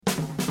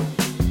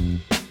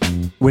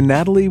When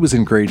Natalie was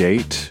in grade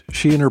 8,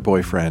 she and her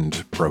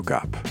boyfriend broke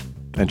up.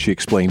 And she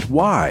explained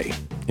why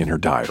in her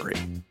diary.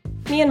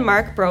 Me and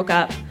Mark broke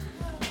up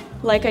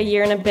like a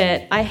year and a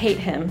bit. I hate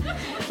him.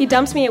 He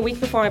dumped me a week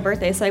before my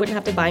birthday so I wouldn't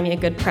have to buy me a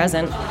good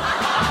present.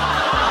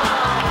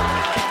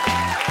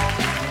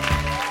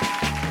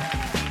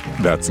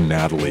 That's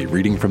Natalie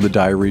reading from the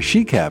diary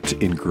she kept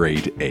in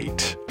grade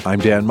 8. I'm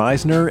Dan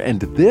Meisner,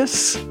 and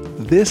this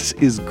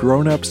is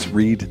Grown-Ups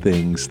Read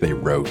Things They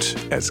Wrote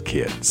as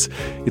Kids.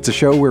 It's a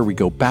show where we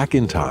go back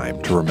in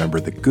time to remember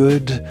the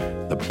good,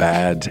 the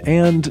bad,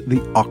 and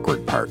the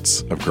awkward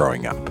parts of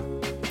growing up.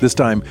 This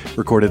time,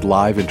 recorded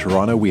live in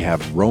Toronto, we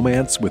have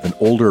romance with an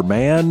older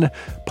man,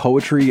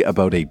 poetry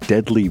about a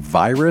deadly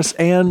virus,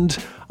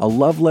 and a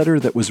love letter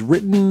that was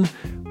written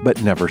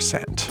but never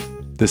sent.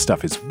 This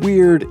stuff is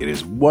weird, it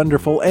is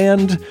wonderful,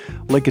 and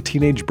like a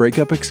teenage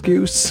breakup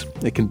excuse,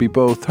 it can be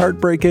both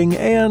heartbreaking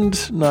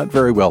and not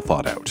very well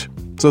thought out.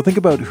 So think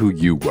about who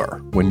you were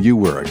when you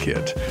were a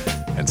kid,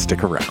 and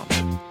stick around.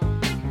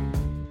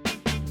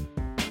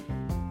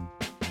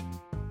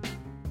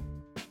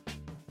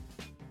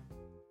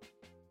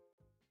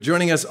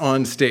 Joining us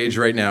on stage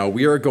right now,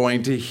 we are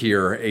going to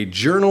hear a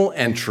journal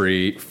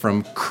entry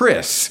from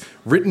Chris,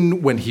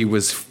 written when he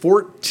was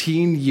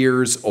 14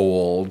 years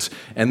old.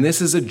 And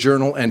this is a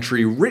journal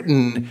entry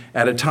written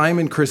at a time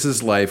in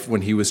Chris's life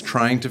when he was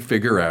trying to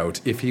figure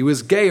out if he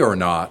was gay or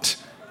not.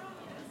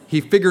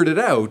 He figured it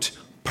out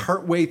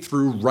partway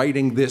through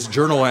writing this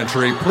journal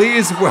entry.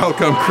 Please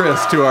welcome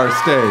Chris to our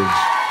stage.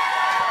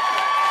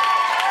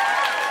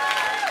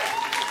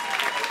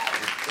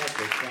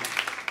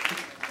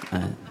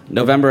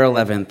 November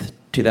 11th,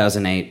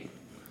 2008.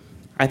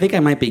 I think I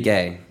might be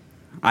gay.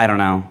 I don't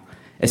know.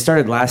 It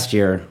started last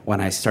year when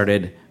I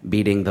started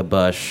beating the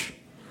bush.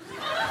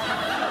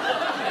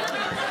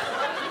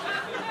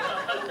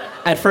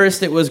 At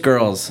first, it was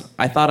girls.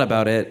 I thought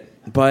about it,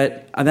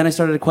 but then I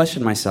started to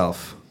question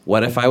myself.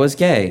 What if I was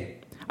gay?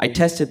 I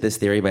tested this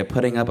theory by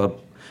putting up a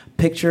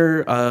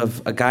picture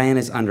of a guy in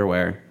his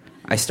underwear.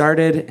 I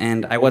started,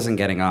 and I wasn't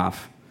getting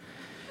off.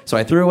 So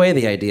I threw away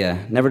the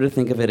idea, never to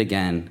think of it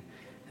again.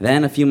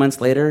 Then, a few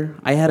months later,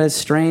 I had a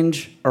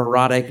strange,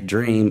 erotic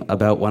dream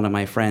about one of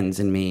my friends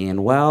and me,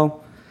 and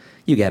well,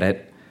 you get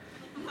it.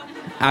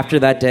 After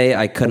that day,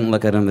 I couldn't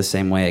look at him the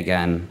same way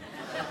again.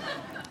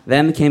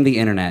 Then came the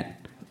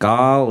internet.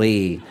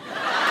 Golly.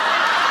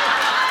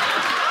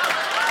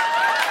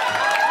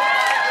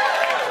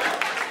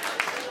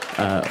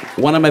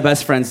 One of my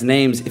best friend's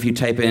names, if you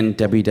type in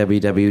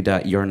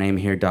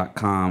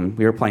www.yournamehere.com,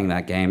 we were playing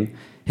that game,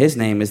 his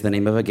name is the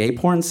name of a gay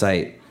porn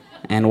site.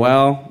 And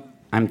well,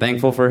 I'm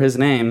thankful for his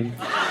name.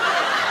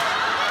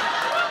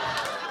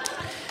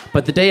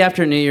 But the day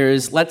after New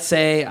Year's, let's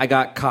say I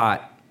got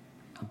caught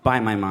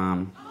by my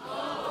mom.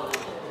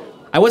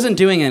 I wasn't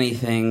doing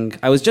anything.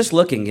 I was just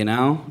looking, you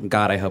know?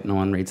 God, I hope no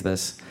one reads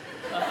this.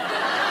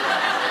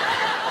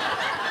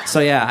 So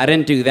yeah, I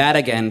didn't do that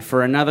again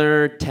for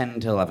another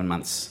 10 to 11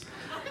 months.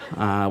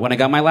 When I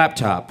got my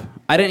laptop,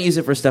 I didn't use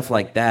it for stuff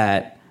like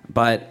that,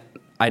 but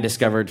I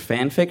discovered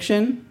fan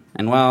fiction,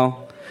 and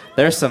well,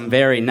 there's some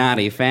very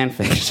naughty fan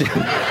fiction.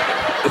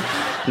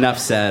 Enough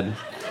said.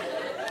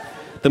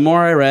 The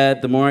more I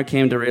read, the more I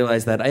came to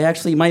realize that I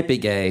actually might be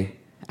gay.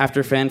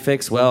 After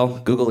fanfics, well,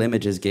 Google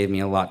Images gave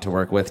me a lot to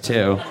work with,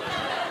 too.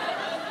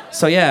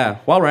 So yeah,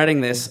 while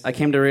writing this, I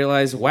came to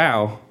realize,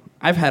 wow,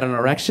 I've had an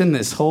erection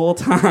this whole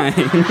time.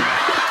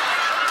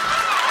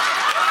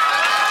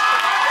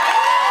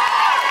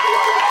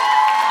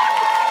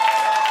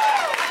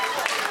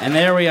 And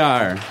there we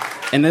are.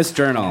 In this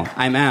journal,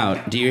 I'm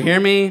out. Do you hear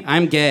me?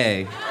 I'm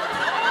gay.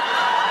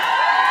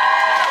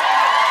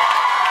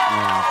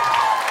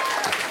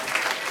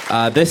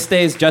 This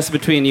stays just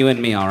between you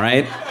and me, all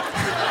right?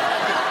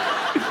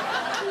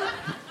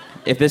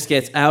 If this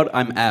gets out,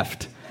 I'm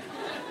effed.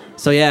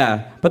 So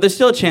yeah, but there's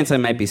still a chance I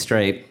might be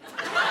straight.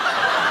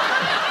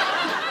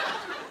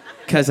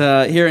 Because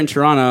here in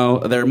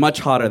Toronto, they're much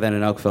hotter than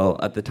in Oakville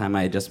at the time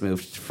I had just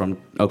moved from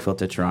Oakville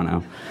to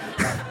Toronto.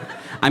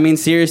 I mean,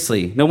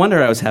 seriously, no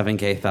wonder I was having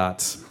gay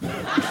thoughts.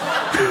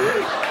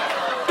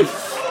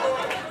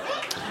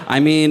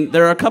 I mean,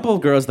 there are a couple of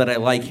girls that I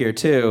like here,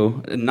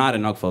 too. Not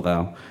in Oakville,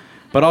 though.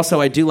 But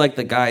also, I do like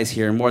the guys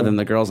here more than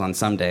the girls on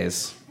some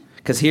days.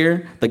 Because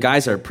here, the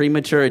guys are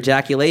premature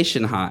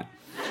ejaculation hot.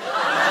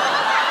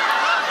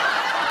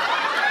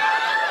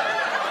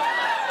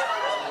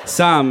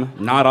 Some,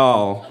 not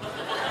all.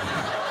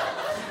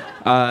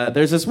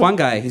 There's this one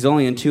guy, he's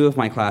only in 2 of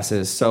my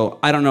classes, so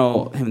I don't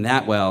know him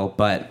that well,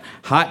 but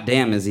hot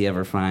damn is he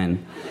ever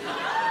fine.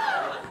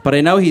 But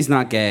I know he's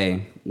not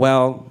gay.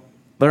 Well,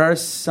 there are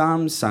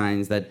some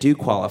signs that do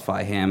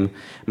qualify him.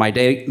 My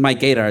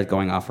gaydar is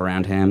going off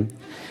around him.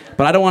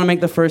 But I don't want to make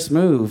the first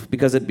move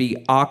because it'd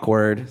be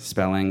awkward,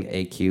 spelling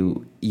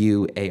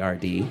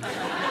A-Q-U-A-R-D,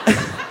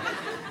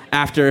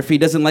 after if he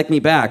doesn't like me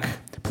back.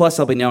 Plus,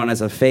 I'll be known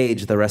as a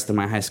phage the rest of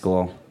my high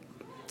school.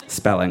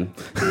 Spelling.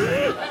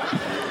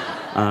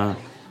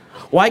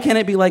 Why can't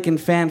it be like in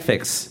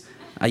fanfics?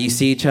 You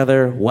see each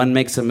other, one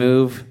makes a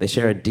move, they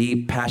share a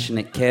deep,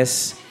 passionate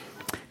kiss.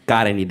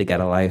 God, I need to get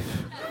a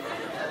life.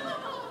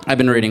 I've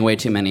been reading way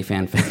too many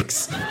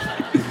fanfics.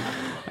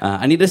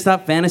 I need to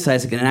stop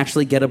fantasizing and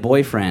actually get a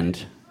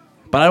boyfriend.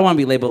 But I don't want to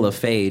be labeled a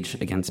phage,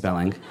 again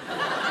spelling.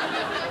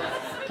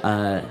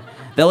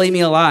 They'll eat me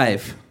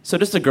alive. So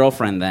just a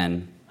girlfriend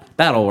then.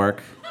 That'll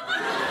work.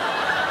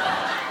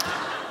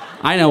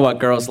 I know what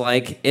girls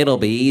like. It'll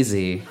be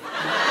easy.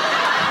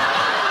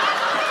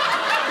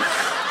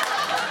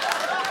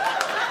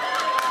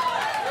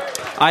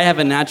 I have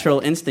a natural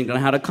instinct on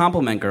how to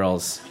compliment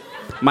girls.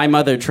 My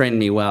mother trained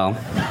me well.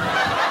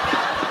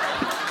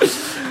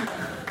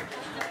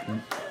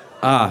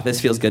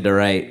 This feels good to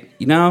write.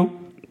 You know,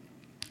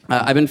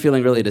 I've been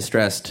feeling really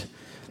distressed.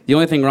 The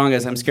only thing wrong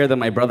is I'm scared that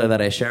my brother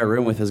that I share a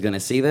room with is going to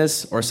see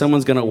this, or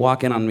someone's going to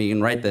walk in on me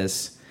and write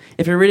this.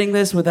 If you're reading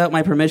this without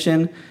my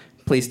permission,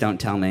 please don't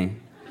tell me.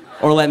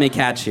 Or let me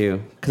catch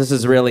you, because this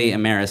is really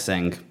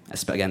embarrassing.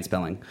 Again,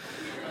 spelling.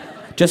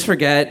 Just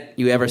forget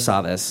you ever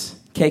saw this.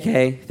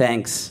 KK,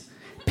 thanks.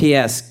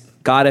 P.S.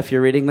 God, if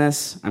you're reading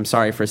this, I'm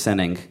sorry for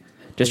sinning.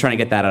 Just trying to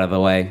get that out of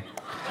the way.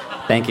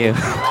 Thank you.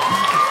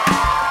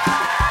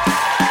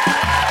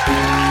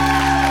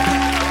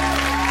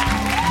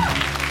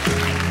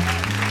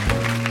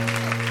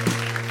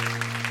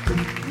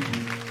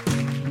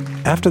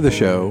 After the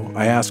show,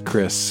 I asked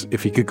Chris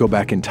if he could go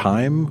back in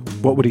time,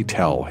 what would he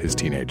tell his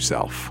teenage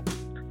self?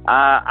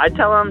 I'd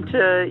tell him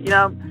to,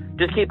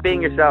 just keep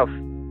being yourself.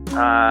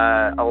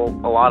 A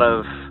lot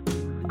of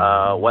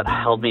what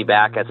held me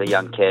back as a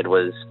young kid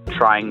was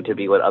trying to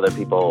be what other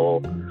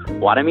people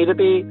wanted me to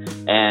be.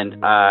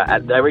 And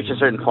I reached a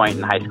certain point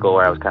in high school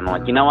where I was kind of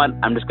like, you know what?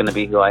 I'm just going to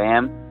be who I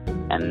am.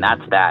 And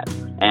that's that.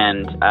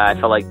 And I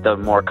felt like the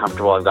more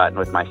comfortable I've gotten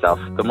with myself,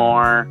 the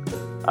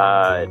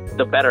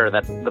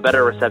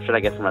better reception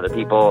I get from other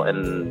people,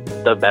 and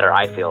the better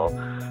I feel.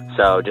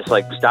 So just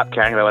stop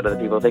caring about what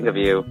other people think of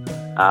you,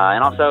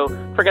 and also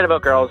forget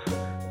about girls.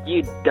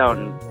 You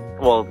don't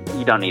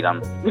need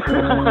them.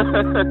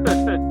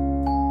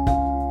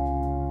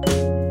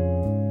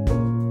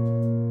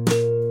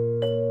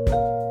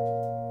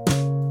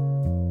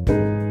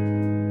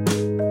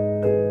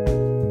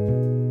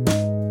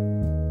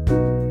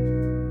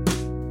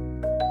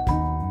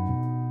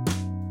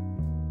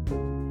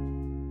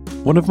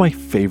 One of my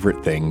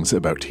favorite things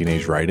about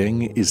teenage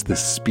writing is the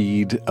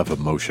speed of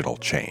emotional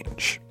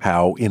change.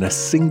 How, in a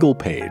single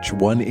page,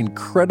 one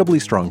incredibly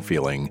strong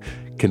feeling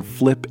can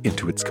flip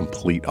into its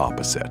complete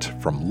opposite.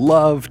 From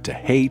love to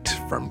hate,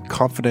 from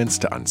confidence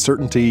to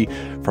uncertainty,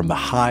 from the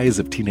highs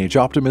of teenage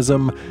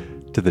optimism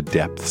to the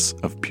depths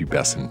of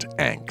pubescent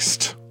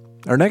angst.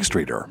 Our next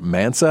reader,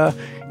 Mansa,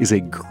 is a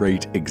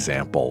great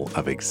example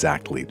of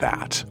exactly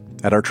that.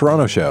 At our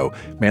Toronto show,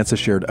 Mansa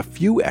shared a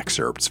few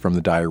excerpts from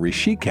the diary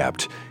she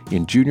kept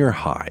in junior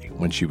high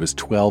when she was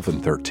 12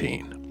 and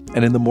 13.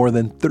 And in the more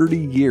than 30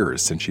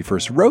 years since she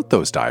first wrote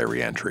those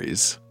diary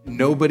entries,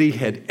 nobody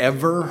had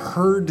ever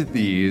heard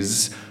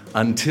these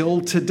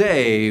until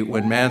today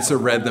when Mansa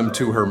read them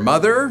to her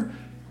mother.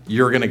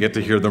 You're going to get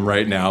to hear them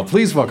right now.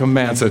 Please welcome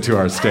Mansa to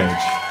our stage.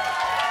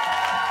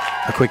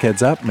 A quick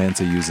heads up,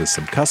 Mansa uses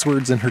some cuss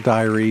words in her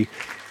diary,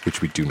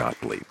 which we do not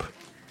bleep.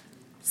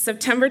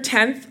 September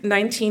 10th,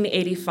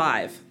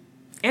 1985.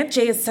 Aunt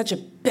Jay is such a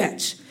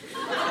bitch.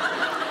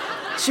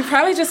 She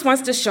probably just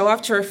wants to show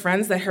off to her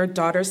friends that her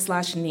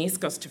daughter/niece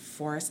goes to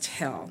Forest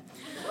Hill.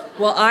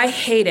 Well, I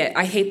hate it.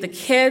 I hate the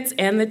kids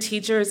and the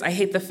teachers. I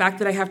hate the fact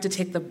that I have to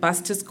take the bus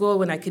to school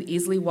when I could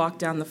easily walk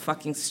down the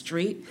fucking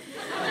street.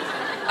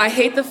 I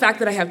hate the fact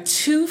that I have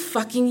 2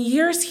 fucking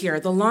years here.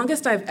 The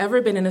longest I've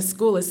ever been in a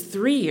school is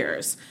 3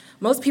 years.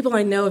 Most people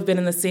I know have been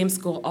in the same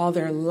school all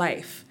their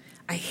life.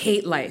 I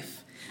hate life.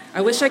 I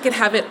wish I could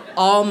have it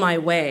all my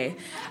way.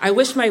 I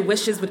wish my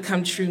wishes would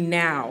come true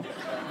now,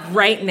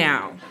 right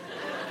now.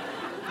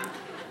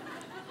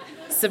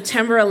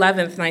 September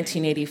 11th,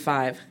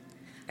 1985.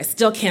 I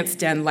still can't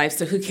stand life,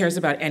 so who cares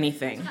about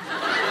anything?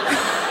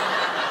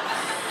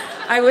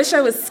 I wish I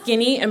was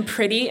skinny and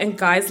pretty and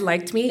guys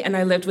liked me and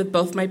I lived with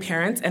both my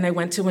parents and I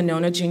went to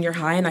Winona Junior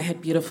High and I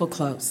had beautiful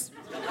clothes.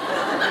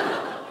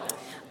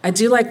 I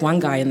do like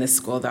one guy in this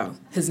school, though.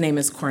 His name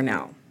is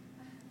Cornell.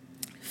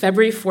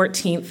 February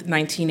 14th,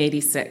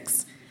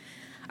 1986.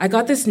 I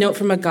got this note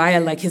from a guy I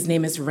like. His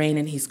name is Rain,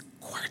 and he's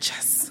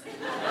gorgeous.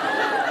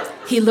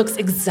 He looks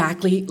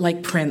exactly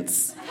like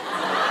Prince.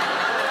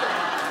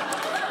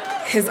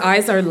 His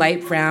eyes are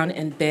light brown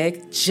and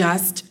big,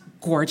 just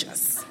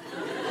gorgeous.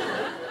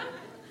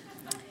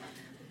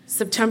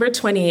 September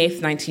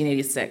 28th,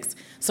 1986.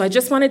 So I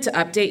just wanted to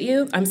update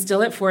you. I'm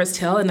still at Forest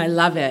Hill, and I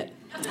love it.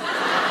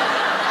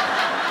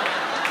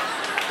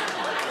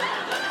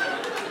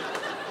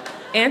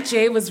 Aunt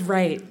Jay was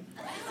right.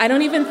 I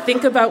don't even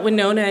think about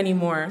Winona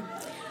anymore.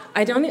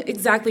 I don't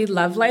exactly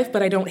love life,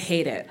 but I don't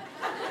hate it.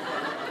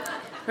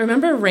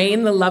 Remember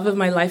Rain, the love of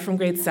my life from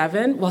grade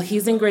 7? Well,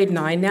 he's in grade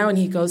 9 now, and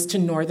he goes to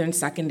Northern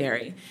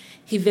Secondary.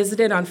 He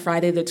visited on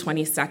Friday the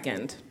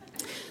 22nd.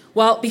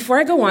 Well, before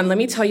I go on, let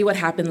me tell you what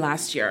happened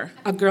last year.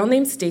 A girl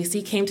named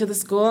Stacy came to the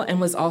school and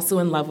was also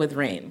in love with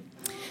Rain.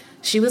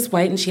 She was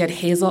white, and she had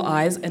hazel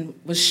eyes, and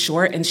was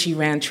short, and she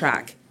ran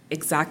track.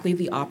 exactly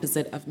the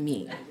opposite of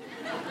me.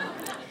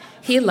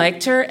 He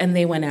liked her and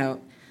they went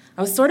out.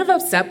 I was sort of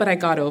upset, but I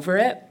got over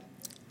it.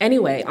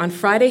 Anyway, on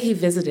Friday he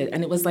visited,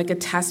 and it was like a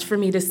test for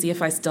me to see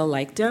if I still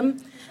liked him.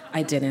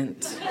 I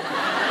didn't.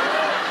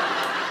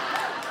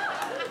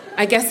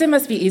 I guess it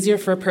must be easier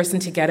for a person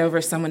to get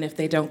over someone if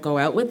they don't go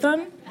out with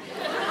them.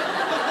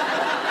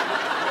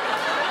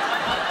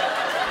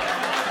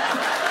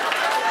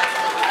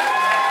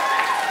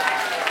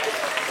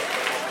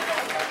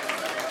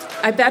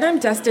 I bet I'm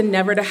destined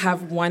never to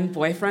have one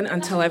boyfriend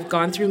until I've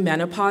gone through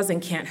menopause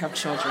and can't have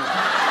children.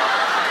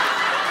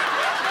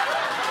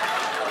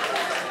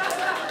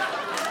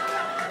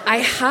 I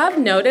have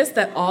noticed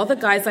that all the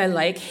guys I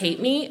like hate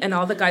me, and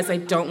all the guys I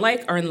don't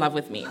like are in love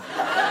with me.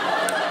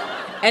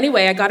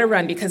 Anyway, I gotta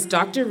run because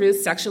Dr.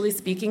 Ruth Sexually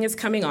Speaking is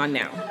coming on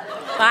now.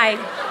 Bye.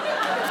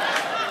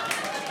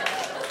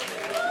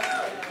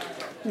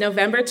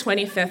 November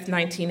 25th,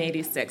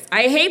 1986.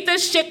 I hate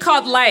this shit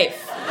called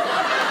life.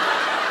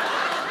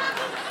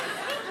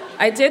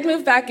 I did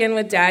move back in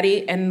with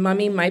Daddy, and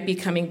Mummy might be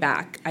coming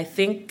back. I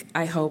think,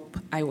 I hope,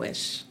 I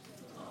wish.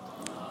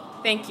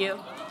 Thank you.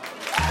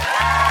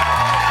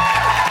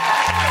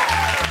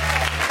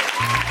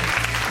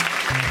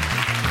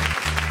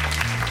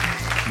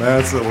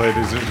 That's it,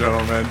 ladies and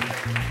gentlemen.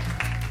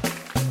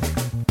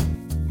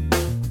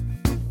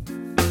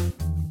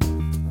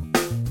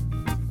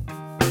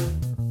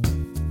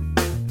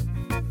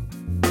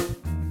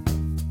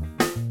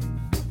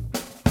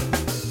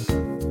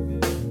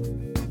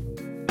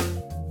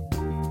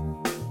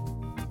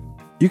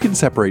 You can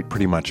separate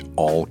pretty much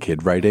all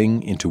kid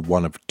writing into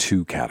one of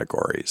two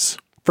categories.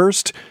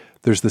 First,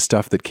 there's the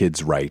stuff that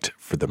kids write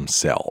for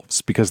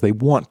themselves because they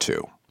want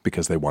to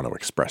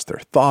express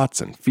their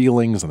thoughts and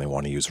feelings, and they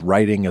want to use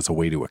writing as a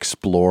way to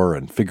explore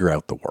and figure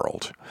out the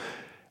world.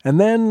 And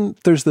then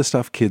there's the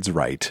stuff kids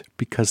write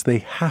because they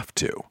have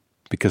to,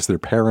 because their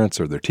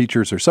parents or their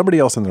teachers or somebody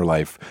else in their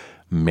life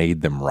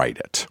made them write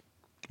it.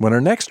 When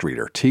our next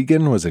reader,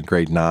 Tegan, was in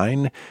grade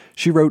 9,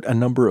 she wrote a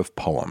number of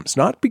poems,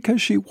 not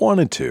because she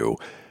wanted to,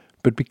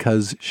 but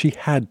because she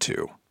had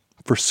to,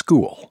 for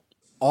school.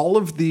 All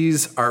of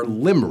these are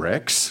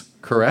limericks,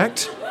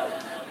 correct?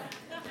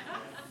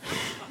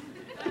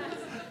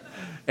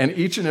 And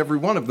each and every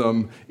one of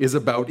them is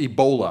about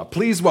Ebola.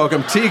 Please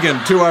welcome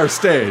Tegan to our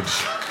stage.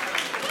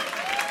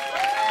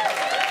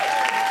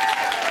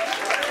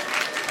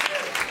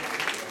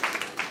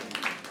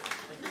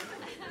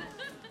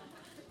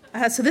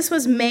 So this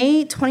was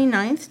May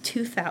 29th,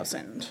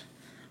 2000.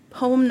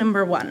 Poem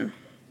number 1,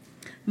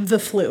 The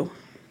Flu.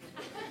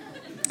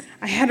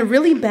 I had a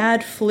really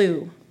bad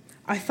flu.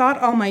 I thought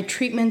all my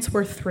treatments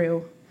were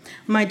through.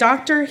 My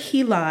doctor,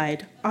 he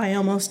lied. I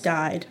almost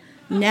died.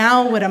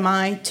 Now what am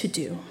I to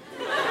do?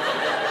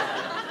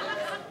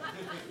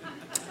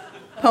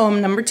 Poem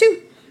number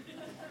 2,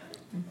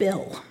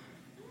 Bill.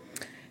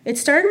 It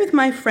started with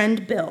my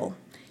friend Bill.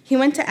 He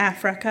went to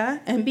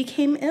Africa and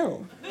became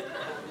ill.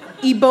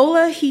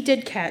 Ebola he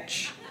did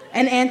catch,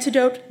 an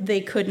antidote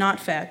they could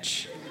not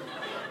fetch,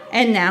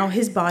 and now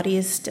his body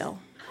is still.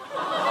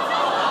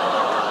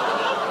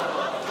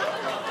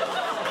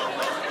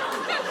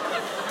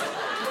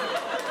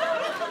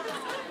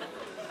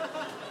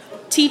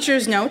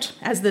 Teacher's note,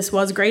 as this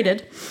was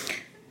graded,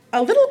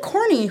 a little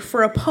corny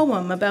for a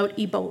poem about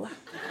Ebola.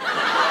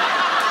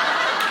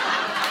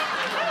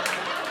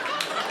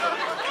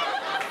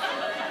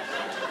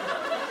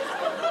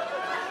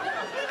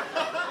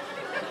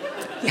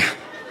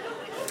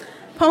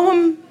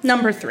 Poem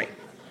number 3,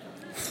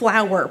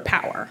 Flower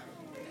Power.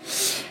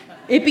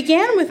 It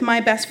began with my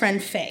best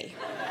friend Faye.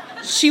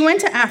 She went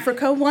to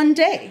Africa one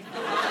day.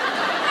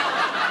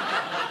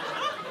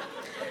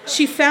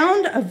 She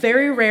found a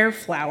very rare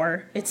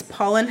flower. Its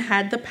pollen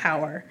had the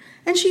power,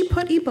 and she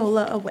put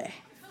Ebola away.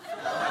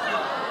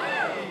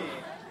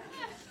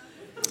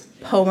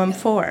 Poem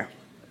 4,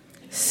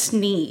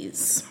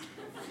 Sneeze.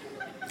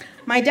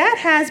 My dad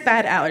has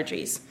bad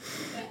allergies.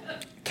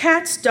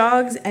 Cats,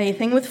 dogs,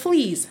 anything with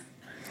fleas.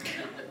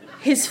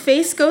 His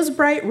face goes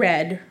bright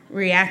red,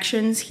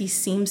 reactions he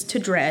seems to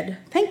dread.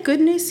 Thank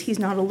goodness he's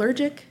not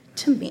allergic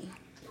to me.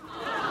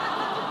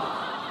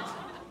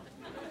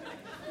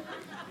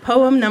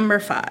 Poem number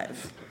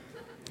 5,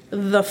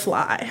 The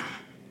Fly.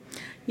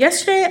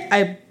 Yesterday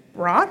I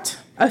brought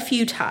a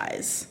few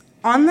ties.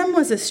 On them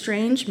was a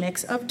strange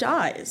mix of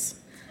dyes.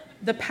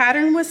 The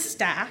pattern was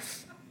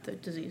staph, the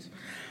disease.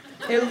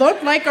 It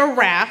looked like a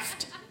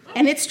raft,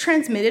 and it's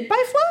transmitted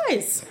by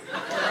flies.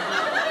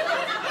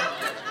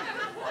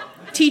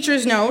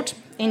 Teacher's note,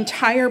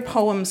 entire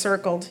poem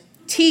circled.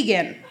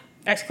 Tegan,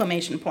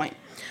 exclamation point.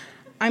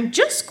 I'm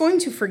just going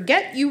to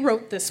forget you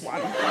wrote this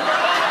one.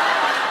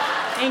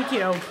 Thank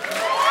you.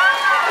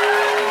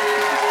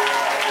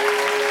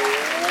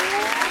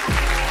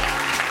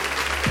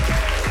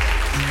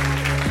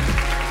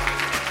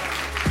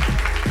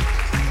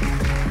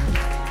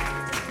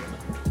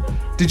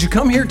 Did you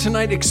come here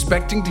tonight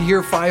expecting to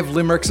hear 5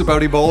 limericks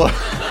about Ebola?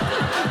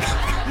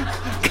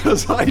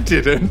 Because I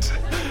didn't.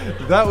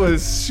 That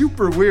was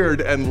super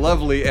weird and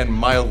lovely and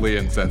mildly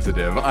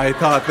insensitive. I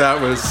thought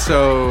that was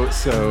so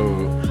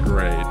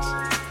great.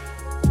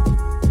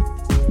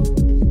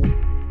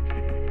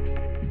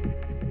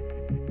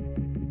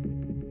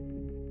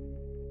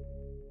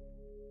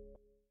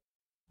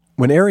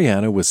 When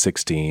Ariana was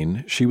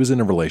 16, she was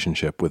in a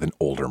relationship with an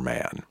older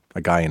man,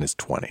 a guy in his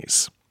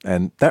 20s.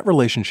 And that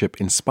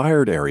relationship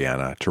inspired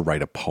Ariana to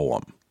write a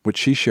poem, which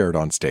she shared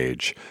on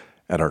stage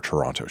at our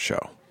Toronto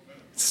show.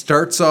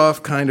 Starts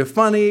off kind of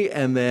funny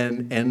and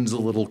then ends a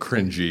little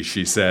cringy,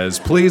 she says.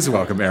 Please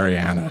welcome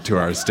Ariana to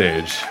our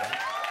stage.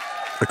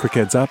 A quick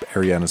heads up,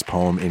 Ariana's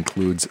poem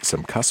includes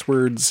some cuss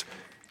words,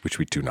 which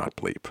we do not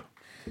bleep.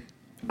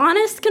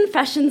 Honest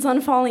confessions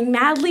on falling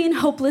madly and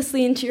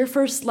hopelessly into your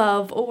first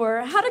love,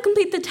 or how to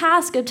complete the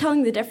task of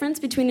telling the difference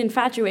between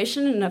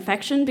infatuation and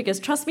affection, because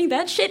trust me,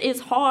 that shit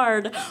is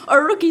hard. A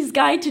rookie's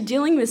guide to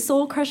dealing with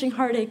soul-crushing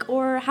heartache,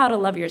 or how to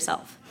love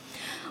yourself.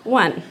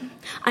 1,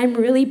 I'm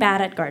really bad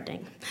at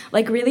gardening.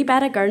 Really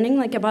bad at gardening,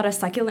 I bought a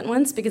succulent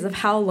once because of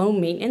how low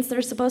maintenance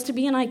they're supposed to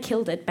be, and I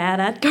killed it, bad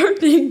at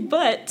gardening.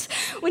 But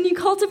when you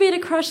cultivate a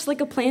crush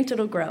like a plant,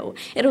 it'll grow.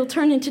 It'll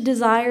turn into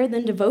desire,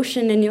 then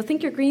devotion, and you'll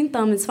think your green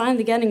thumb is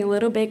finally getting a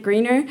little bit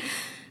greener.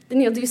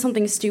 Then you'll do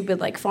something stupid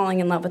like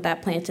falling in love with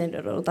that plant and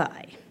it'll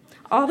die.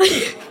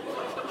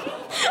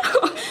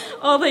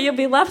 All that you'll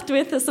be left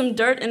with is some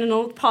dirt in an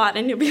old pot,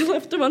 and you'll be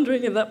left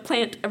wondering if that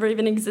plant ever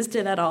even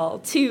existed at all.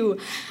 2,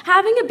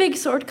 having a big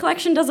sword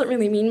collection doesn't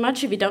really mean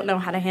much if you don't know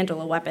how to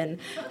handle a weapon.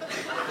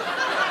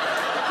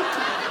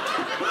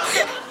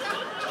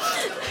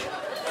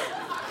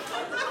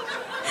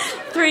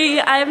 3,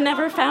 I have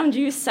never found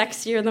you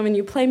sexier than when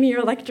you play me your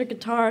electric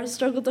guitar,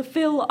 struggle to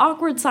fill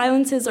awkward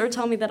silences, or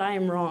tell me that I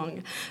am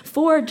wrong.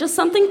 4, just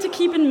something to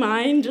keep in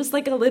mind, just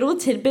like a little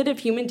tidbit of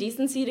human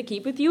decency to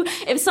keep with you.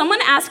 If someone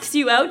asks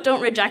you out,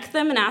 don't reject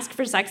them and ask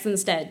for sex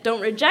instead. Don't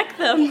reject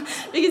them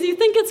because you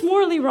think it's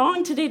morally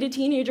wrong to date a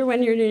teenager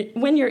when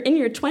you're in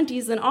your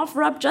 20s, and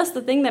offer up just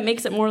the thing that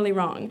makes it morally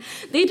wrong.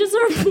 They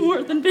deserve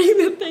more than being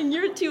the thing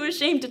you're too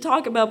ashamed to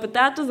talk about, but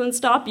that doesn't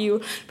stop you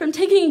from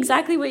taking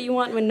exactly what you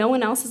want when no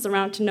one else is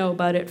around to know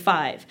about it.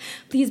 5,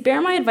 please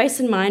bear my advice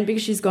in mind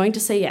because she's going to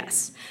say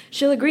yes.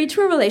 She'll agree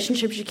to a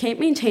relationship she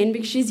can't maintain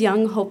because she's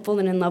young, hopeful,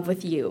 and in love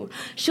with you.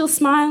 She'll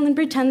smile and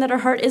pretend that her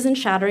heart isn't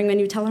shattering when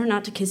you tell her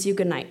not to kiss you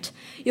goodnight.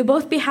 You'll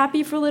both be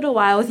happy for a little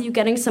while with you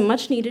getting some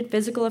much-needed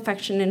physical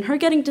affection and her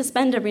getting to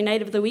spend every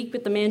night of the week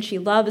with the man she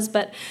loves,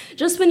 but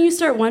just when you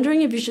start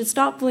wondering if you should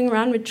stop fooling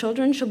around with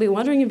children, she'll be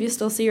wondering if you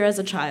still see her as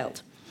a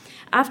child.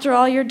 After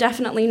all, you're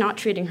definitely not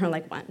treating her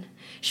like one.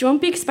 She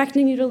won't be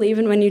expecting you to leave,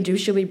 and when you do,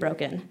 she'll be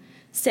broken.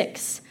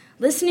 6,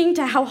 listening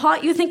to how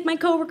hot you think my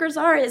coworkers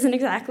are isn't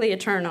exactly a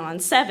turn-on.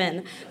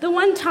 7, the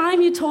one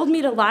time you told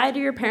me to lie to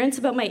your parents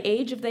about my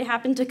age if they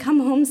happened to come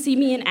home, see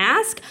me, and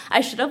ask,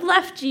 I should have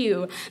left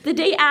you. The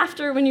day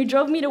after, when you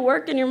drove me to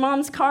work in your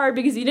mom's car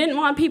because you didn't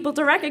want people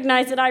to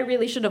recognize that I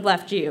really should have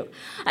left you.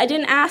 I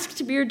didn't ask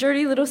to be your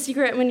dirty little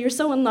secret when you're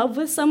so in love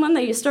with someone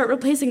that you start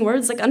replacing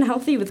words like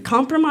unhealthy with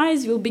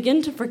compromise. You'll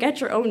begin to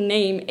forget your own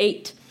name.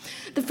 8,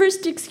 the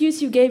first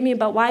excuse you gave me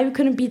about why we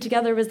couldn't be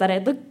together was that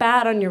I'd look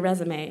bad on your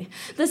resume.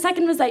 The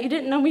second was that you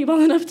didn't know me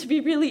well enough to be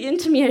really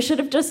into me. I should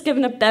have just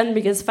given up then,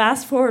 because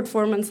fast forward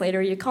 4 months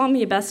later, you call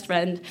me a best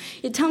friend.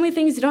 You tell me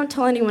things you don't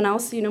tell anyone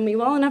else. You know me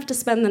well enough to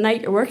spend the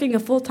night. You're working a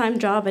full-time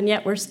job, and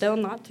yet we're still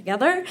not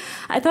together.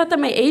 I thought that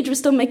my age was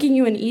still making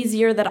you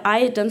uneasier, that I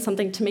had done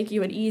something to make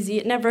you uneasy.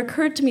 It never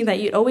occurred to me that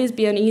you'd always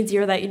be uneasy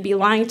or that you'd be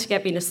lying to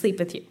get me to sleep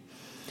with you.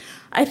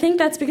 I think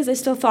that's because I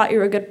still thought you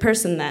were a good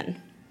person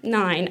then.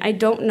 9, I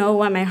don't know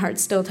why my heart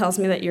still tells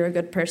me that you're a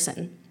good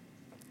person.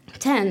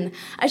 10,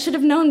 I should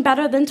have known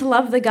better than to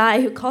love the guy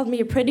who called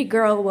me a pretty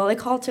girl while I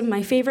called him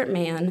my favorite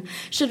man.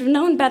 Should have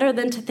known better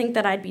than to think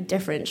that I'd be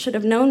different. Should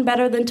have known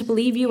better than to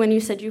believe you when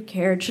you said you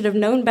cared. Should have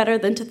known better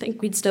than to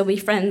think we'd still be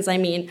friends. I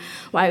mean,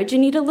 why would you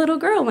need a little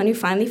girl when you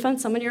finally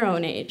found someone your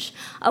own age?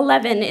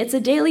 11, it's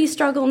a daily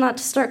struggle not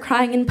to start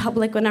crying in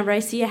public whenever I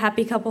see a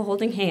happy couple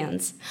holding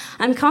hands.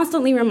 I'm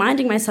constantly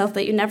reminding myself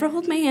that you never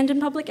hold my hand in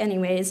public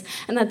anyways,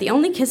 and that the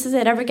only kisses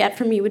I'd ever get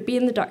from you would be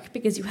in the dark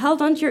because you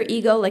held onto your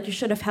ego like you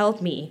should have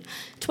held me.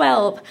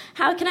 12,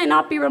 how can I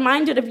not be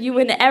reminded of you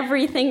when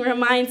everything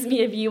reminds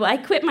me of you? I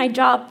quit my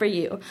job for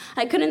you.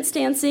 I couldn't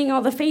stand seeing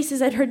all the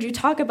faces I'd heard you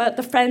talk about,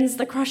 the friends,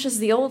 the crushes,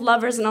 the old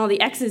lovers, and all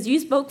the exes you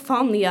spoke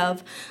fondly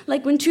of.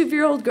 Like when 2 of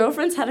your old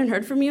girlfriends hadn't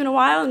heard from you in a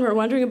while and were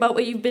wondering about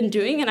what you've been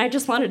doing, and I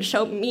just wanted to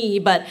show me,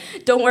 but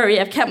don't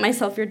worry, I've kept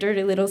myself your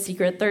dirty little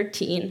secret.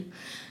 13.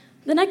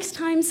 The next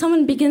time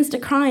someone begins to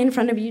cry in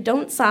front of you,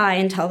 don't sigh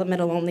and tell them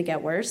it'll only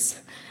get worse.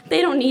 They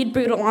don't need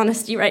brutal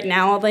honesty right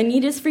now. All they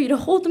need is for you to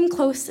hold them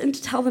close and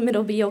to tell them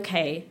it'll be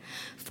okay.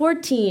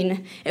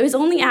 14. It was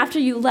only after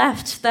you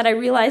left that I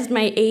realized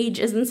my age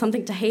isn't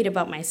something to hate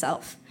about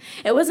myself.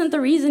 It wasn't the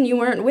reason you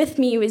weren't with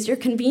me, it was your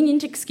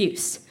convenient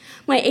excuse.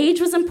 My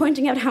age wasn't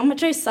pointing out how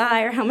much I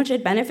sigh or how much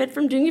I'd benefit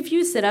from doing a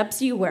few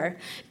sit-ups. You were.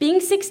 Being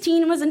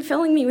 16 wasn't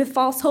filling me with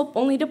false hope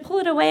only to pull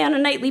it away on a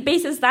nightly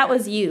basis. That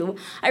was you.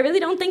 I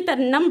really don't think that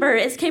a number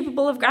is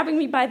capable of grabbing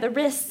me by the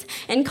wrist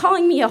and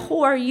calling me a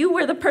whore. You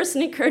were the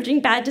person encouraging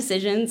bad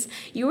decisions.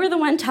 You were the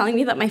one telling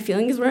me that my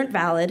feelings weren't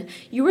valid.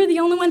 You were the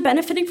only one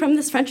benefiting from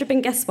this friendship,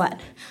 and guess what?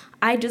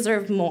 I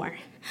deserved more.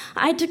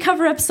 I had to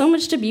cover up so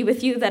much to be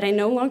with you that I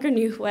no longer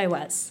knew who I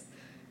was.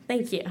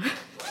 Thank you.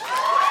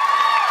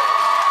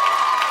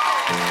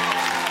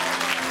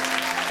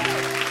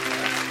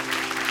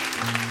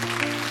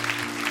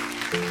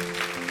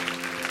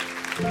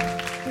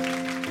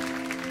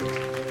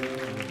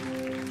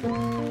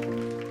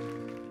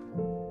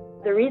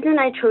 The reason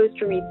I chose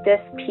to read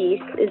this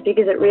piece is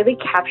because it really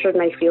captured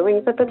my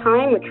feelings at the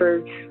time, which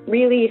were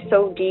really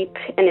so deep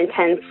and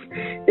intense.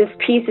 This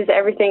piece is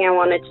everything I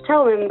wanted to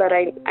tell him, but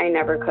I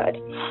never could.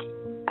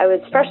 I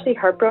was freshly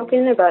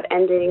heartbroken about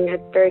ending a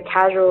very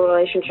casual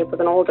relationship with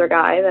an older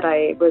guy that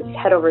I was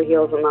head over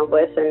heels in love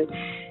with, and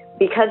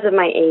because of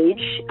my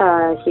age,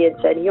 he had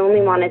said he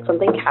only wanted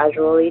something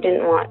casual. He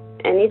didn't want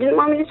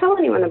me to tell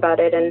anyone about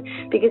it. And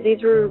because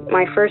these were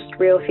my first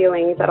real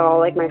feelings at all,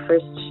 like my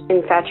first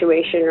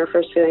infatuation or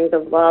first feelings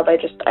of love,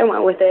 I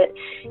went with it.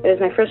 It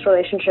was my first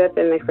relationship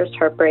and my first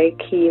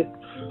heartbreak. He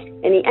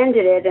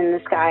ended it, and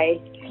this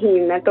guy, he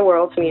meant the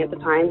world to me at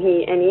the time.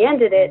 He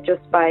ended it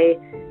just by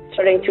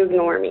starting to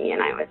ignore me,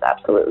 and I was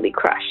absolutely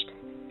crushed.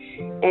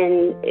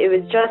 And it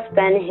was just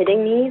then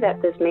hitting me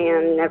that this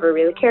man never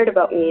really cared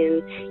about me,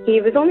 and he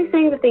was only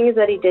saying the things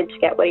that he did to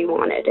get what he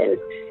wanted, and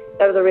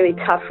that was a really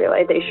tough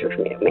realization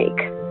for me to make.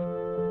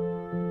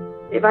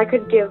 If I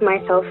could give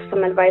myself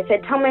some advice,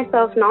 I'd tell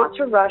myself not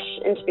to rush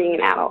into being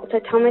an adult.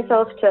 I'd tell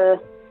myself to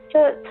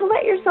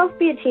let yourself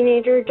be a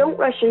teenager. Don't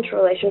rush into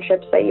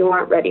relationships that you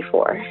aren't ready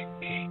for.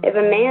 If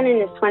a man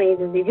in his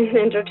 20s is even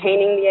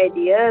entertaining the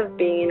idea of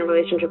being in a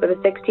relationship with a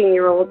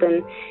 16-year-old,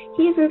 then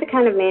he isn't the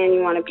kind of man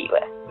you want to be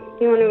with.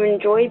 You want to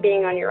enjoy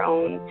being on your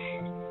own,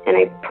 and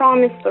I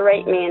promise the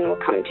right man will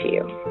come to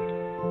you.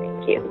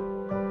 Thank you.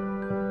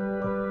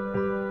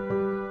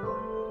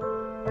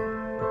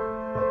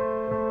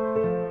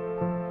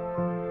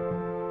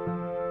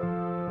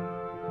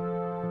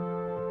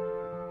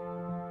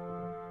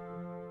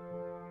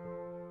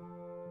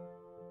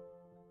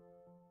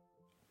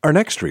 Our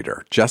next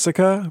reader,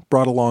 Jessica,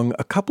 brought along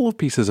a couple of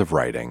pieces of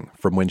writing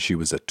from when she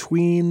was a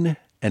tween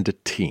and a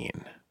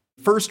teen.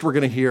 First, we're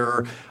going to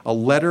hear a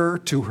letter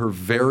to her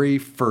very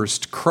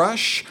first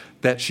crush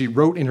that she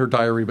wrote in her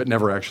diary but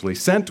never actually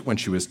sent when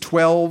she was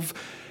 12.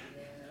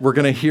 We're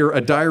going to hear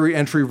a diary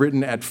entry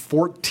written at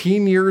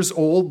 14 years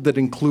old that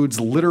includes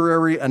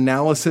literary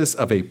analysis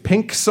of a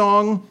Pink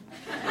song.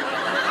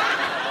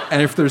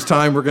 And if there's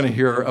time, we're going to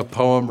hear a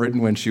poem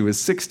written when she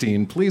was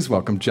 16. Please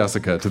welcome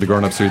Jessica to the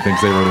Grown Ups Read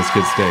Things They Wrote as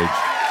Kids stage.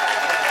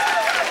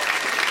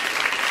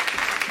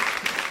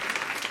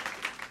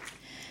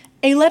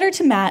 A letter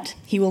to Matt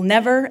he will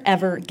never,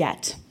 ever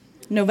get.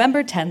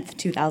 November 10th,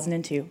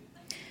 2002.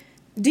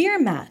 Dear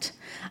Matt,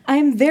 I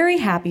am very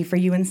happy for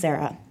you and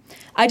Sarah.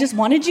 I just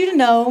wanted you to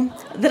know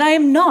that I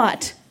am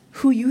not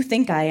who you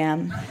think I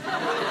am.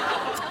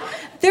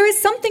 There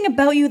is something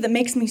about you that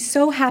makes me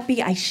so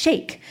happy I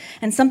shake,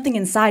 and something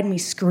inside me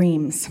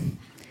screams.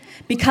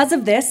 Because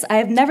of this, I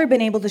have never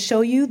been able to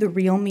show you the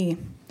real me.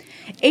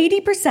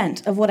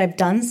 80% of what I've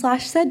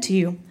done/said to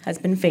you has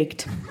been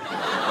faked.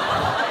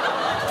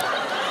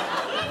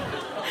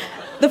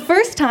 The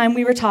first time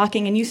we were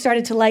talking and you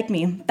started to like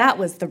me, that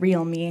was the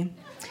real me.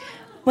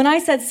 When I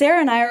said Sarah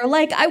and I are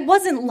alike, I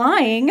wasn't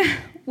lying.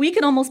 We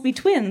could almost be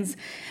twins.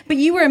 But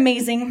you were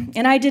amazing,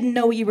 and I didn't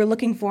know what you were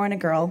looking for in a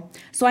girl.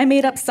 So I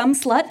made up some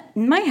slut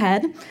in my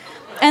head,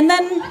 and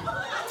then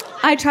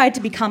I tried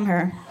to become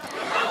her.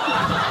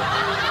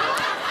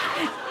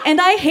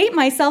 And I hate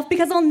myself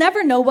because I'll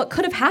never know what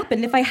could have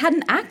happened if I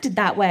hadn't acted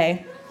that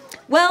way.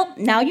 Well,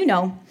 now you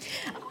know.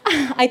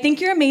 I think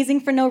you're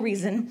amazing for no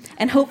reason,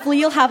 and hopefully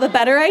you'll have a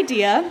better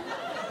idea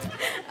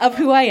of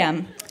who I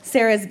am.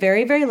 Sarah's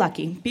very, very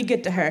lucky. Be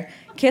good to her.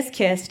 Kiss,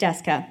 kiss,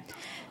 Jessica.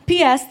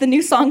 P.S. The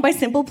new song by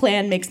Simple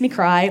Plan makes me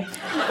cry.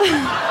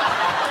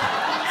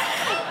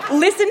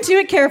 Listen to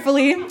it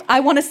carefully.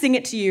 I want to sing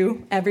it to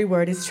you. Every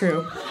word is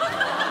true.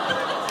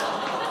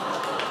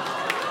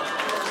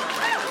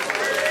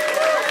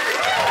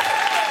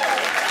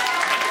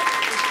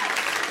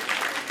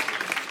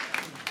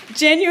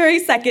 January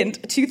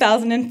 2nd,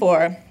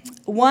 2004,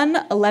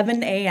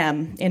 1:11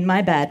 a.m. in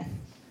my bed.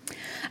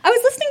 I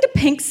was listening to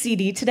Pink's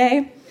CD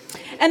today,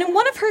 and in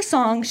one of her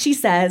songs, she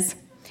says,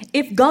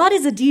 "If God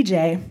is a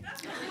DJ,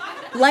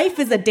 life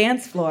is a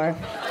dance floor.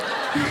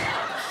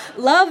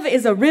 Love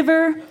is a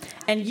river,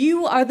 and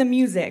you are the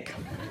music."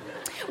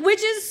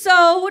 Which is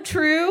so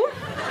true.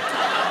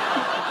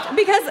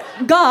 Because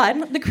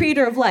God, the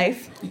creator of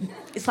life,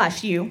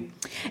 / you,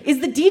 is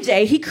the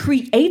DJ. He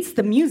creates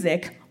the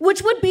music,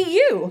 which would be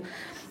you.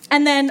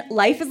 And then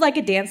life is like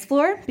a dance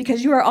floor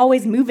because you are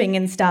always moving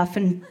and stuff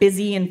and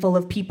busy and full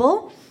of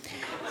people.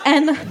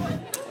 And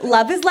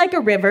love is like a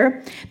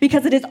river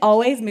because it is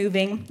always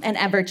moving and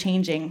ever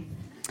changing.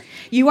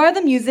 You are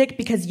the music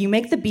because you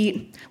make the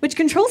beat, which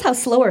controls how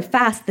slow or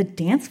fast the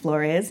dance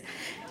floor is.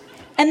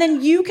 And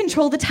then you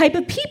control the type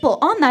of people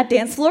on that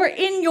dance floor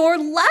in your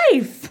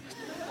life.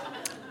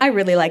 I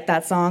really like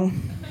that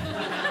song.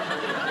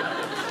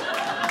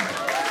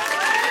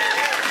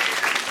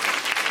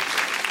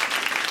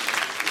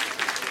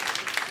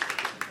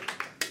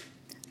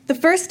 The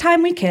first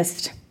time we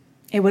kissed,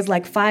 it was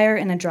like fire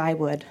in a dry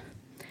wood.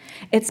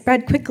 It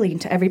spread quickly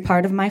into every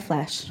part of my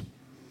flesh.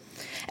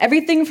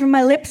 Everything from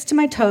my lips to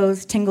my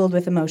toes tingled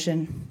with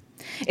emotion.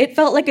 It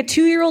felt like a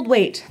 2-year-old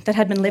weight that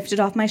had been lifted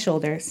off my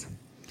shoulders.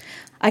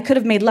 I could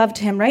have made love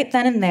to him right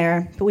then and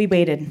there, but we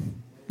waited.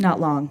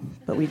 Not long,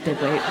 but we did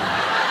wait.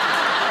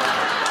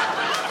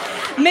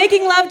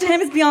 Making love to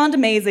him is beyond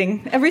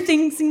amazing.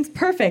 Everything seems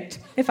perfect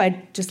if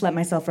I just let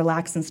myself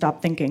relax and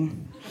stop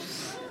thinking.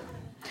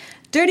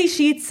 Dirty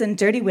sheets and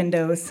dirty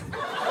windows.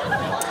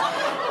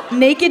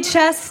 Naked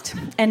chest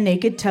and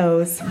naked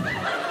toes.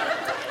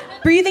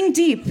 Breathing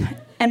deep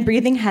and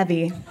breathing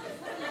heavy.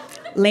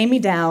 Lay me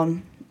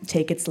down,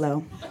 take it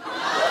slow.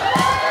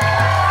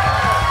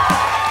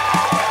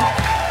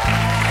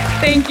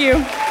 Thank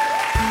you.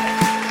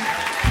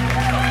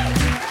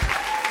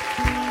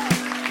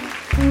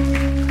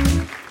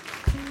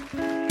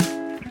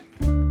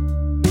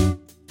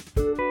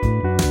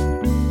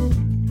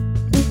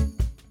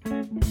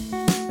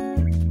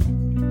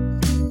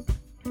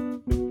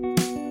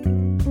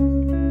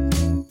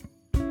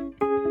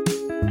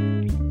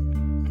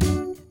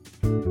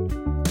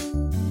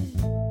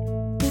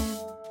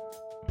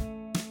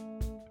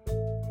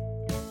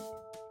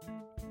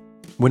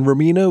 When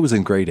Romina was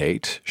in grade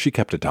 8, she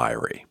kept a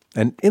diary.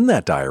 And in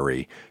that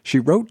diary, she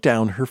wrote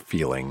down her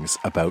feelings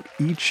about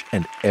each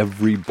and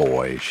every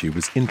boy she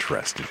was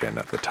interested in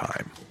at the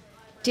time.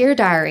 Dear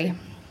Diary,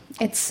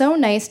 it's so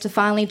nice to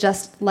finally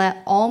just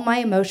let all my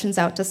emotions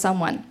out to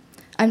someone.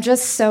 I'm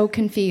just so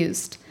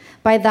confused.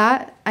 By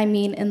that, I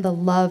mean in the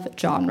love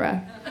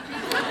genre.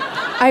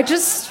 I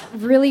just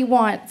really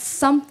want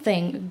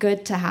something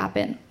good to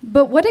happen.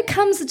 But what it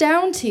comes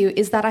down to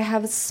is that I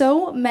have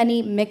so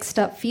many mixed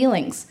up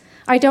feelings.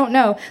 I don't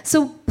know,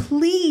 so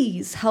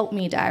please help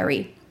me,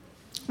 diary.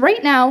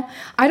 Right now,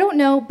 I don't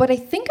know, but I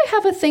think I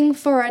have a thing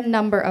for a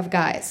number of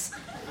guys.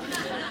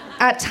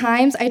 At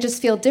times, I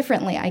just feel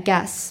differently, I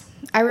guess.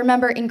 I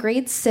remember in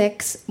grade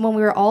 6, when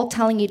we were all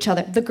telling each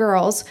other, the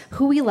girls,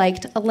 who we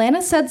liked,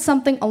 Alana said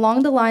something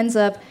along the lines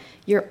of,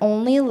 "You're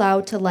only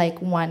allowed to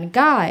like one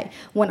guy,"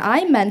 when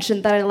I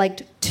mentioned that I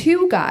liked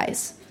 2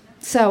 guys.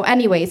 So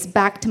anyways,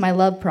 back to my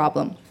love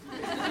problem.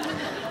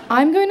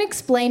 I'm going to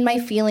explain my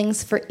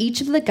feelings for each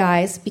of the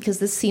guys because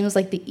this seems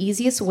like the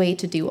easiest way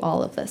to do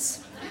all of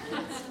this.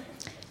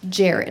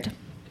 Jared.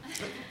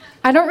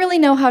 I don't really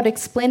know how to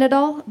explain it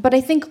all, but I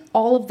think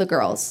all of the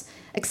girls,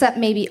 except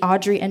maybe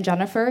Audrey and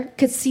Jennifer,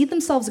 could see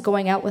themselves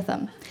going out with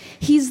him.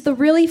 He's the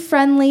really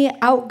friendly,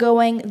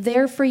 outgoing,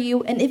 there for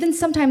you, and even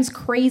sometimes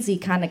crazy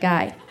kind of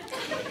guy.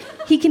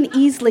 He can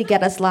easily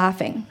get us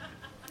laughing.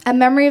 A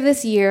memory of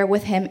this year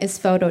with him is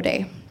photo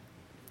day.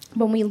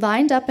 When we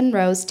lined up in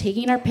rows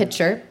taking our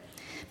picture,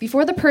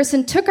 before the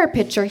person took our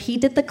picture, he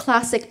did the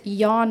classic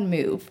yawn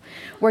move,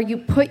 where you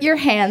put your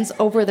hands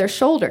over their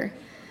shoulder.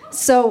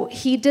 So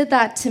he did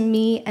that to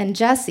me and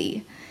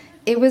Jessie.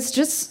 It was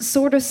just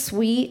sort of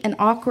sweet and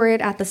awkward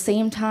at the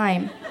same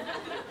time.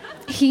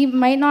 He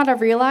might not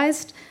have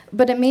realized,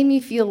 but it made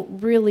me feel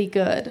really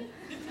good.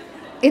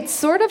 It's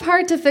sort of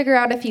hard to figure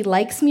out if he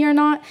likes me or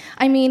not.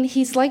 I mean,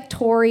 he's liked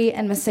Tori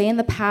and Massey in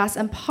the past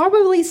and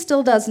probably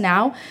still does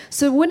now,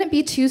 so it wouldn't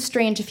be too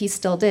strange if he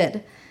still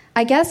did.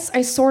 I guess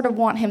I sort of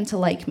want him to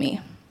like me.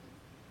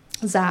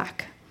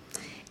 Zach.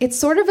 It's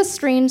sort of a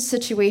strange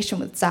situation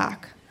with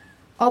Zach.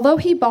 Although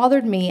he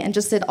bothered me and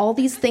just did all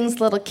these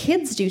things little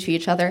kids do to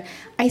each other,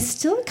 I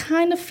still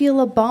kind of feel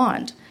a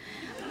bond.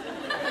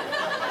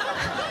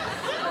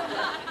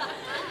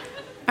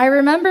 I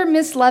remember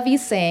Miss Levy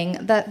saying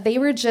that they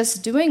were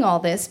just doing all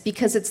this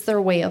because it's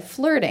their way of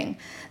flirting,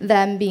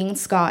 them being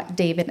Scott,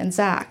 David, and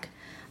Zach.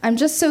 I'm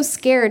just so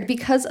scared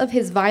because of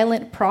his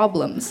violent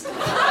problems.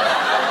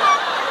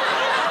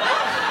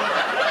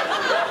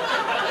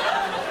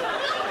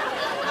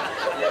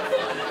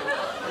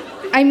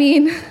 I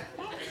mean,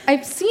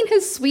 I've seen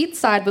his sweet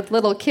side with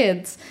little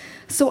kids,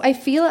 so I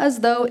feel as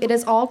though it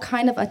is all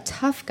kind of a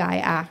tough guy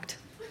act.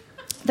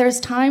 There's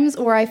times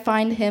where I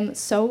find him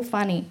so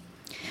funny.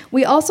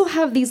 We also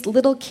have these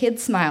little kid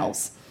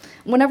smiles.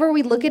 Whenever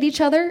we look at each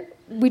other,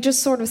 we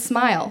just sort of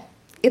smile.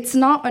 It's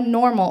not a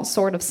normal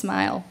sort of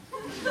smile.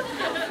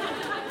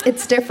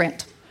 It's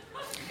different.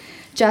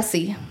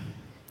 Jessie.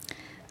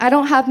 I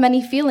don't have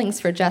many feelings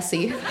for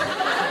Jessie.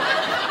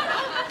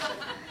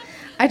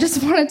 I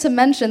just wanted to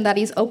mention that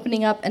he's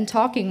opening up and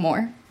talking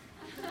more.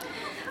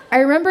 I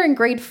remember in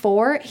grade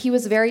 4, he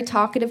was very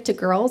talkative to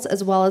girls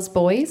as well as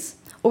boys.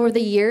 Over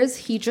the years,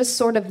 he just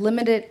sort of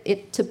limited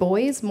it to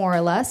boys, more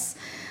or less.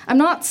 I'm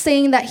not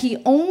saying that he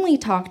only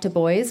talked to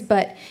boys,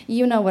 but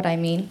you know what I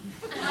mean.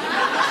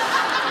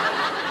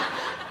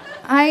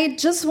 I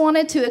just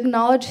wanted to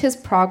acknowledge his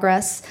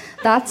progress,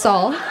 that's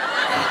all.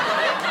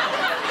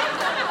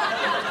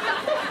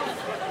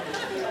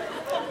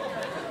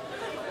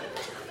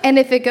 And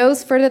if it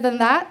goes further than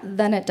that,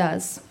 then it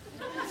does.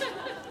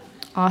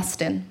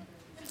 Austin.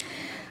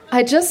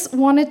 I just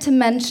wanted to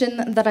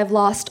mention that I've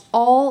lost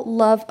all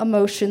love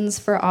emotions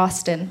for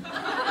Austin.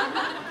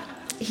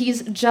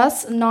 He's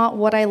just not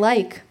what I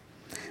like.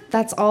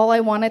 That's all I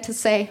wanted to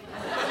say.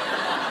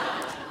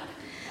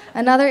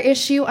 Another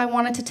issue I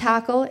wanted to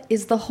tackle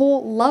is the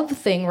whole love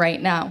thing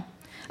right now.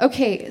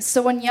 Okay,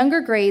 so in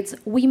younger grades,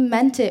 we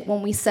meant it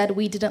when we said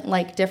we didn't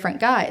like different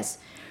guys.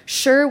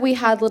 Sure, we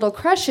had little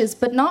crushes,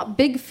 but not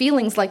big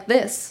feelings like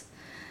this.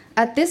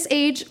 At this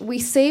age, we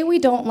say we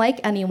don't like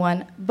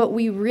anyone, but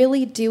we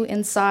really do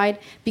inside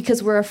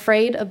because we're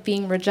afraid of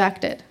being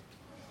rejected.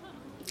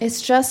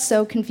 It's just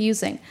so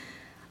confusing.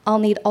 I'll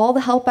need all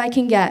the help I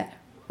can get.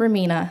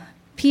 Ramina.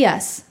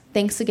 P.S.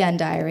 Thanks again,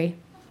 diary.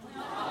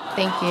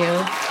 Thank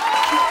you.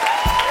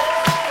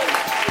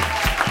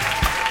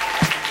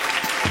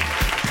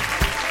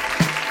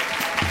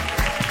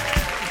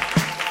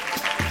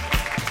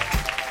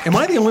 Am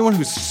I the only one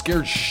who's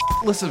scared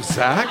shitless of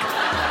Zach?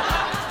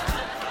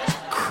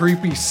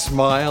 Creepy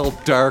smile,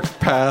 dark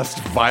past,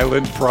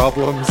 violent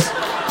problems.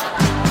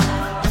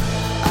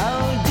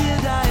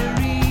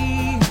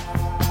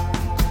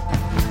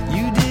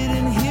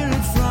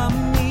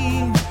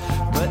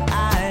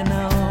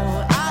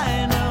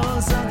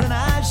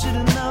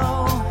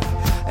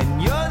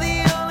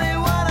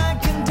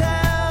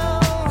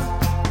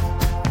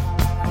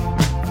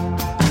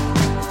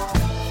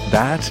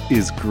 That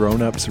is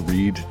Grown Ups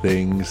Read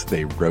Things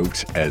They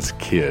Wrote as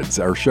Kids.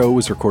 Our show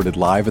was recorded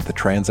live at the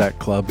Transact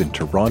Club in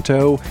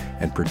Toronto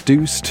and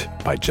produced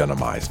by Jenna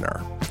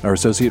Meisner. Our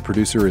associate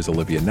producer is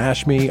Olivia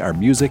Nashmi. Our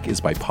music is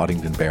by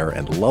Poddington Bear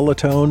and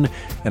Lullatone.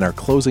 And our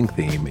closing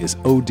theme is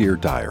Oh Dear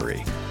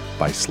Diary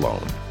by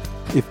Sloan.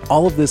 If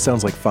all of this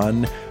sounds like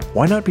fun,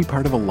 why not be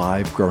part of a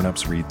live Grown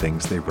Ups Read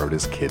Things They Wrote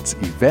as Kids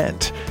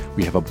event?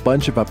 We have a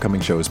bunch of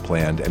upcoming shows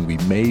planned, and we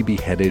may be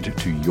headed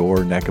to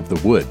your neck of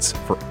the woods.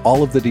 For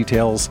all of the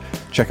details,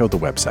 check out the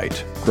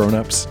website,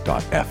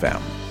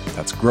 grownups.fm.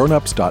 That's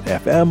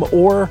grownups.fm,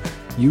 or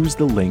use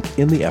the link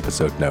in the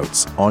episode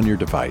notes on your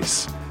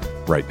device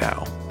right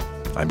now.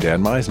 I'm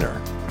Dan Meisner.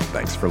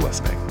 Thanks for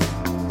listening.